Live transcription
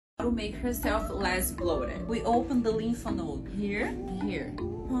to make herself less bloated. We open the lymph node here, here.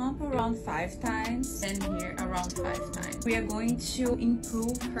 Pump around 5 times and here around 5 times. We are going to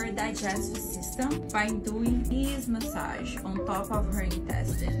improve her digestive system by doing this massage on top of her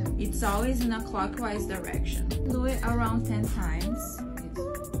intestine. It's always in a clockwise direction. Do it around 10 times.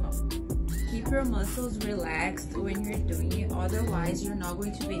 Keep your muscles relaxed when you're doing it, otherwise you're not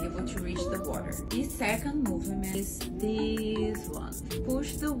going to be able to reach the water. The second movement is this one.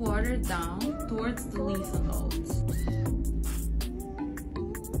 Push the water down towards the lymph nodes.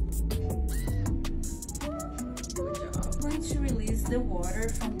 I'm going to release the water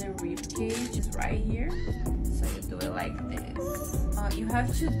from the rib cage, is right here. So you do it like this. You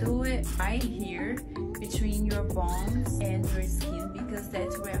have to do it right here between your bones and your skin because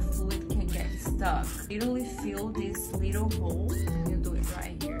that's where fluid can get stuck. Literally fill this little hole. You do it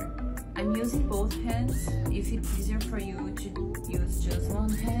right here. I'm using both hands. If it's easier for you to use just one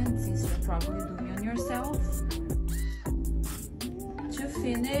hand since you're probably doing it on yourself. To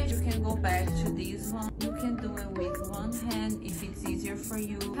finish, you can go back to this one. You can do it with one hand if it's easier for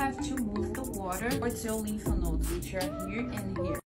you. You have to move the water towards your lymph nodes, which are here and here.